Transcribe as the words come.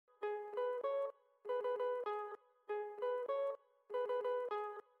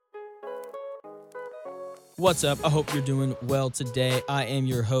What's up? I hope you're doing well today. I am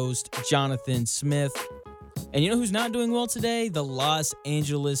your host, Jonathan Smith. And you know who's not doing well today? The Los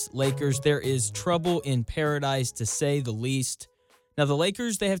Angeles Lakers. There is trouble in paradise, to say the least. Now, the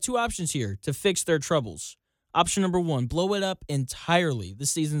Lakers, they have two options here to fix their troubles. Option number one, blow it up entirely. The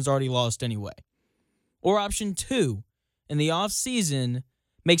season's already lost anyway. Or option two, in the offseason,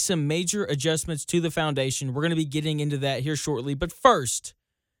 make some major adjustments to the foundation. We're going to be getting into that here shortly. But first,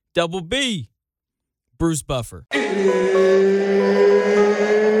 Double B, Bruce Buffer.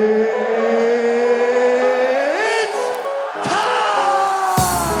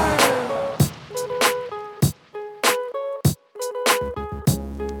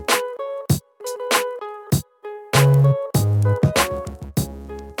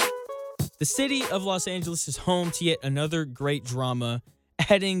 The city of Los Angeles is home to yet another great drama,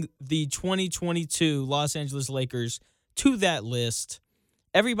 adding the 2022 Los Angeles Lakers to that list.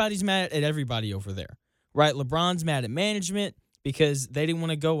 Everybody's mad at everybody over there, right? LeBron's mad at management because they didn't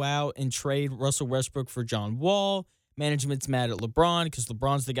want to go out and trade Russell Westbrook for John Wall. Management's mad at LeBron because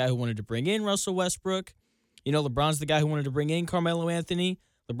LeBron's the guy who wanted to bring in Russell Westbrook. You know, LeBron's the guy who wanted to bring in Carmelo Anthony.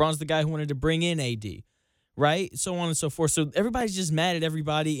 LeBron's the guy who wanted to bring in AD, right? So on and so forth. So everybody's just mad at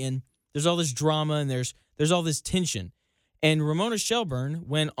everybody, and there's all this drama and there's all this tension. And Ramona Shelburne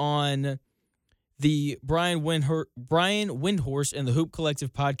went on the Brian Windhorst and the Hoop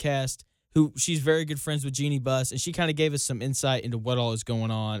Collective podcast, who she's very good friends with Jeannie Buss, and she kind of gave us some insight into what all is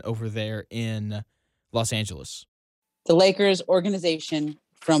going on over there in Los Angeles. The Lakers organization,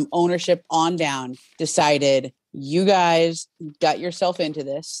 from ownership on down, decided, you guys got yourself into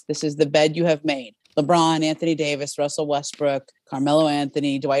this. This is the bed you have made. LeBron, Anthony Davis, Russell Westbrook, Carmelo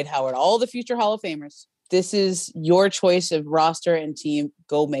Anthony, Dwight Howard, all the future Hall of Famers. This is your choice of roster and team.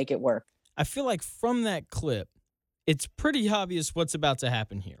 Go make it work. I feel like from that clip, it's pretty obvious what's about to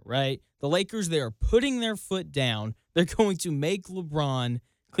happen here, right? The Lakers, they are putting their foot down. They're going to make LeBron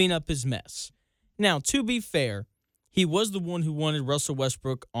clean up his mess. Now, to be fair, he was the one who wanted Russell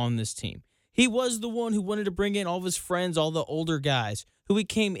Westbrook on this team. He was the one who wanted to bring in all of his friends, all the older guys who he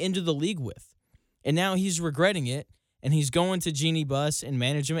came into the league with. And now he's regretting it, and he's going to Jeannie Buss and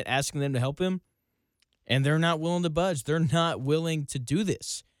management asking them to help him, and they're not willing to budge. They're not willing to do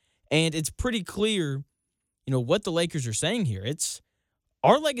this. And it's pretty clear, you know, what the Lakers are saying here. It's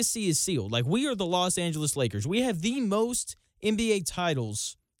our legacy is sealed. Like, we are the Los Angeles Lakers. We have the most NBA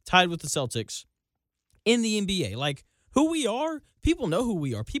titles tied with the Celtics in the NBA. Like, who we are, people know who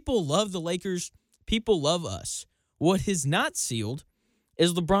we are. People love the Lakers. People love us. What is not sealed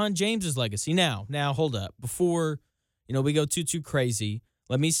is LeBron James's legacy. Now, hold up. Before, you know, we go too crazy,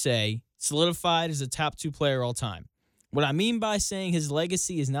 let me say, solidified as a top 2 player all time. What I mean by saying his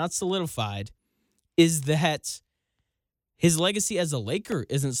legacy is not solidified is that his legacy as a Laker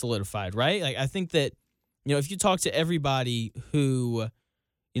isn't solidified, right? Like, I think that, you know, if you talk to everybody who,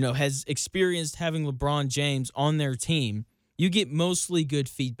 you know, has experienced having LeBron James on their team, you get mostly good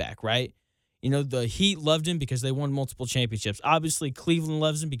feedback, right? You know, the Heat loved him because they won multiple championships. Obviously, Cleveland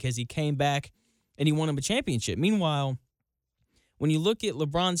loves him because he came back and he won him a championship. Meanwhile, when you look at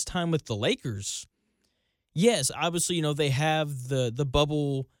LeBron's time with the Lakers, yes, obviously, you know, they have the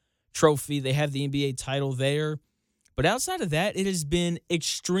bubble trophy. They have the NBA title there. But outside of that, it has been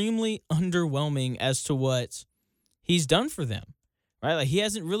extremely underwhelming as to what he's done for them, right? Like, he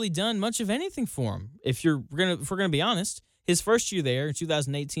hasn't really done much of anything for them. If we're gonna be honest, his first year there in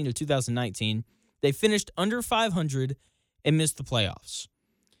 2018 to 2019, they finished under 500 and missed the playoffs.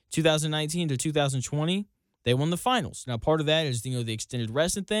 2019 to 2020, they won the finals. Now, part of that is, you know, the extended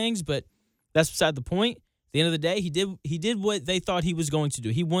rest and things, but that's beside the point. At the end of the day, he did what they thought he was going to do.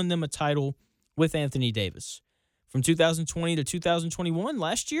 He won them a title with Anthony Davis. From 2020 to 2021,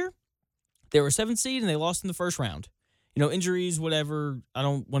 last year, they were a 7th seed and they lost in the first round. You know, injuries, whatever. I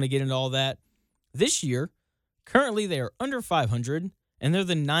don't want to get into all that. This year, currently they are under 500 and they're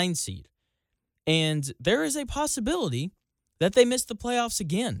the 9 seed. And there is a possibility that they miss the playoffs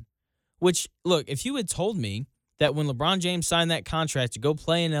again. Which, look, if you had told me that when LeBron James signed that contract to go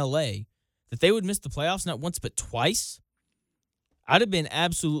play in LA, that they would miss the playoffs not once but twice, I'd have been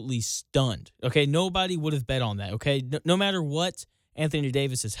absolutely stunned. Okay, nobody would have bet on that. Okay, no matter what Anthony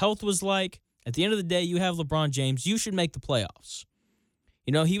Davis's health was like, at the end of the day, you have LeBron James. You should make the playoffs.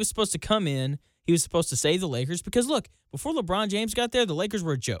 You know, he was supposed to come in. He was supposed to save the Lakers because, look, before LeBron James got there, the Lakers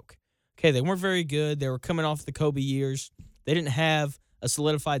were a joke. Okay, they weren't very good. They were coming off the Kobe years. They didn't have a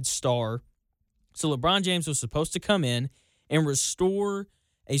solidified star. So LeBron James was supposed to come in and restore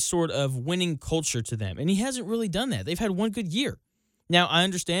a sort of winning culture to them. And he hasn't really done that. They've had one good year. Now, I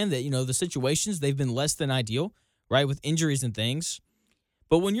understand that, you know, the situations, they've been less than ideal, right, with injuries and things.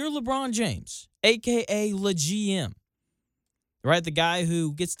 But when you're LeBron James, a.k.a. LeGM, right, the guy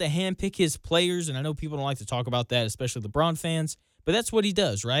who gets to handpick his players, and I know people don't like to talk about that, especially LeBron fans, but that's what he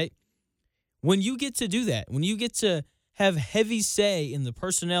does, right? When you get to do that, when you get to have heavy say in the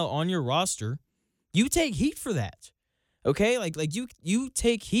personnel on your roster, you take heat for that, okay? Like you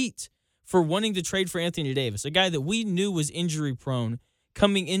take heat for wanting to trade for Anthony Davis, a guy that we knew was injury prone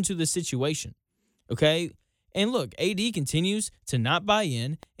coming into the situation, okay? And look, AD continues to not buy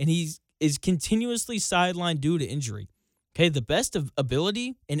in, and he is continuously sidelined due to injury. Okay, the best of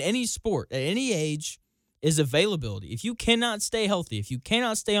ability in any sport at any age is availability. If you cannot stay healthy, if you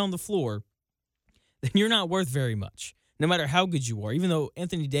cannot stay on the floor, then you're not worth very much, no matter how good you are. Even though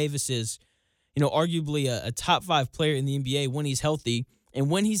Anthony Davis is, arguably a top 5 player in the NBA when he's healthy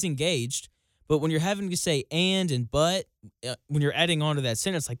and when he's engaged, but when you're having to say and but, when you're adding on to that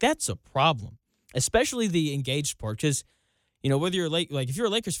sentence, like that's a problem, especially the engaged part. Because, whether you're if you're a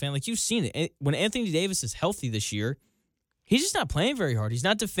Lakers fan, like you've seen it, when Anthony Davis is healthy this year, he's just not playing very hard. He's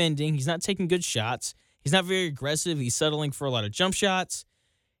not defending. He's not taking good shots. He's not very aggressive. He's settling for a lot of jump shots.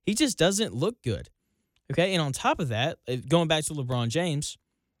 He just doesn't look good. Okay, and on top of that, going back to LeBron James,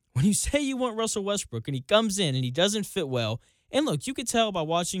 when you say you want Russell Westbrook and he comes in and he doesn't fit well, and look, you could tell by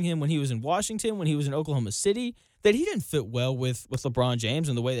watching him when he was in Washington, when he was in Oklahoma City, that he didn't fit well with LeBron James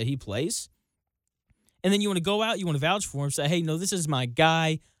and the way that he plays. And then you want to go out, you want to vouch for him, say, hey, no, this is my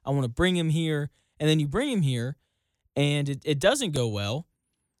guy. I want to bring him here. And then you bring him here, and it doesn't go well,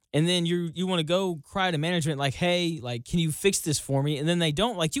 and then you want to go cry to management like, hey, like, can you fix this for me? And then they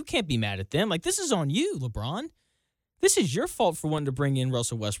don't. Like, you can't be mad at them. Like, this is on you, LeBron. This is your fault for wanting to bring in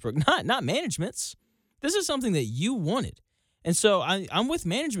Russell Westbrook, not management's. This is something that you wanted. And so I'm with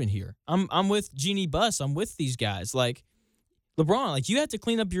management here. I'm with Jeannie Buss. I'm with these guys. Like, LeBron, like, you have to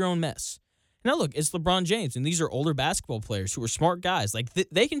clean up your own mess. Now, look, it's LeBron James, and these are older basketball players who are smart guys. Like,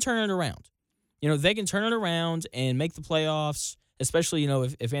 they can turn it around. They can turn it around and make the playoffs, especially,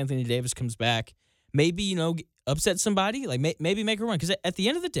 if Anthony Davis comes back. Maybe, upset somebody, like maybe make a run. Because at the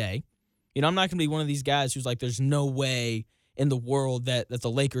end of the day, I'm not going to be one of these guys who's like, there's no way in the world that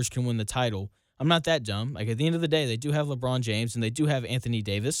the Lakers can win the title. I'm not that dumb. Like, at the end of the day, they do have LeBron James and they do have Anthony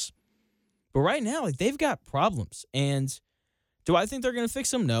Davis. But right now, like, they've got problems. And do I think they're going to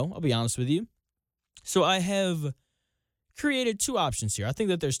fix them? No, I'll be honest with you. So I have created 2 options here. I think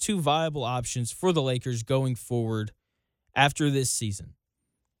that there's 2 viable options for the Lakers going forward after this season.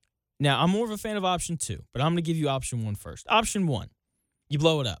 Now, I'm more of a fan of option 2, but I'm going to give you option 1 first. Option 1, you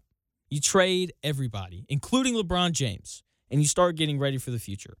blow it up. You trade everybody, including LeBron James, and you start getting ready for the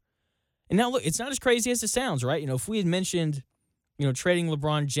future. And now, look, it's not as crazy as it sounds, right? If we had mentioned, trading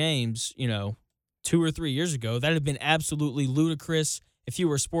LeBron James, 2 or 3 years ago, that would have been absolutely ludicrous. If you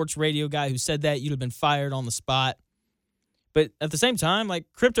were a sports radio guy who said that, you'd have been fired on the spot. But at the same time, like,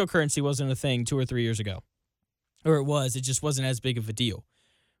 cryptocurrency wasn't a thing 2 or 3 years ago. Or it was. It just wasn't as big of a deal,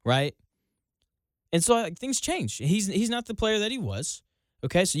 right? And so, like, things change. He's not the player that he was.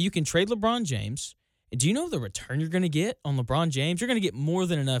 Okay, so you can trade LeBron James. And do you know the return you're going to get on LeBron James? You're going to get more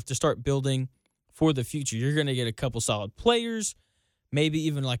than enough to start building for the future. You're going to get a couple solid players, maybe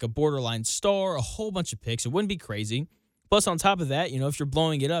even like a borderline star, a whole bunch of picks. It wouldn't be crazy. Plus, on top of that, if you're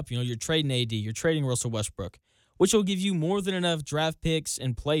blowing it up, you're trading AD, you're trading Russell Westbrook, which will give you more than enough draft picks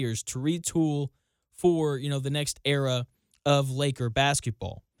and players to retool for, the next era of Laker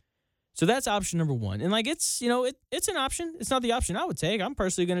basketball. So that's option number 1. And, like, it's an option. It's not the option I would take. I'm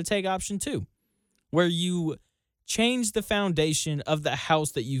personally going to take option 2, where you change the foundation of the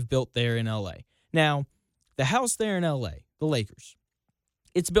house that you've built there in L.A. Now, the house there in L.A., the Lakers,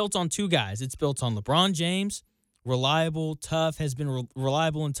 it's built on 2 guys. It's built on LeBron James, reliable, tough, has been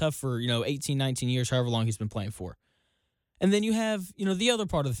reliable and tough for, 18, 19 years, however long he's been playing for. And then you have, the other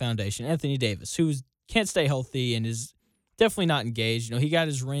part of the foundation, Anthony Davis, who can't stay healthy and is definitely not engaged. He got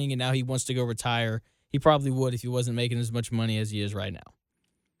his ring and now he wants to go retire. He probably would if he wasn't making as much money as he is right now.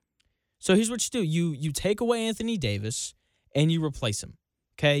 So here's what you do. You take away Anthony Davis and you replace him.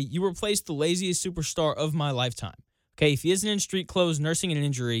 Okay? You replace the laziest superstar of my lifetime. Okay? If he isn't in street clothes, nursing an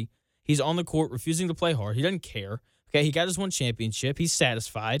injury, he's on the court, refusing to play hard. He doesn't care. Okay? He got his 1 championship. He's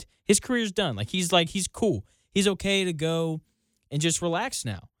satisfied. His career's done. He's cool. He's okay to go and just relax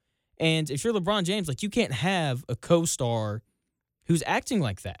now. And if you're LeBron James, you can't have a co-star who's acting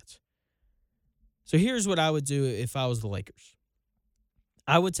like that. So here's what I would do if I was the Lakers.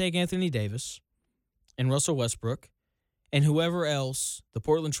 I would take Anthony Davis and Russell Westbrook and whoever else the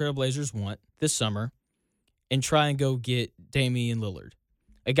Portland Trail Blazers want this summer and try and go get Damian Lillard.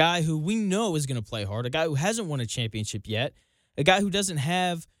 A guy who we know is going to play hard, a guy who hasn't won a championship yet, a guy who doesn't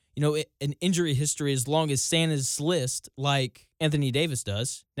have, an injury history as long as Santa's list like Anthony Davis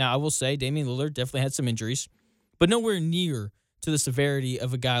does. Now, I will say Damian Lillard definitely had some injuries, but nowhere near to the severity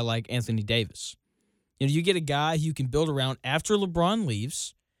of a guy like Anthony Davis. You get a guy who you can build around after LeBron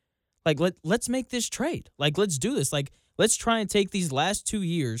leaves. Like, let's make this trade. Like, let's do this. Like, let's try and take these last 2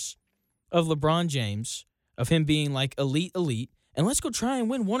 years of LeBron James, of him being like elite, and let's go try and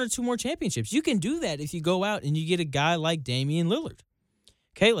win 1 or 2 more championships. You can do that if you go out and you get a guy like Damian Lillard.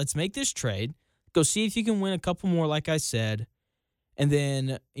 Okay, let's make this trade. Go see if you can win a couple more, like I said. And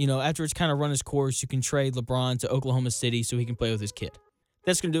then, after it's kind of run its course, you can trade LeBron to Oklahoma City so he can play with his kid.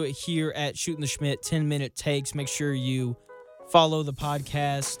 That's going to do it here at Shooting the Schmidt 10-minute takes. Make sure you follow the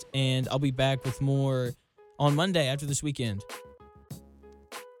podcast, and I'll be back with more on Monday after this weekend.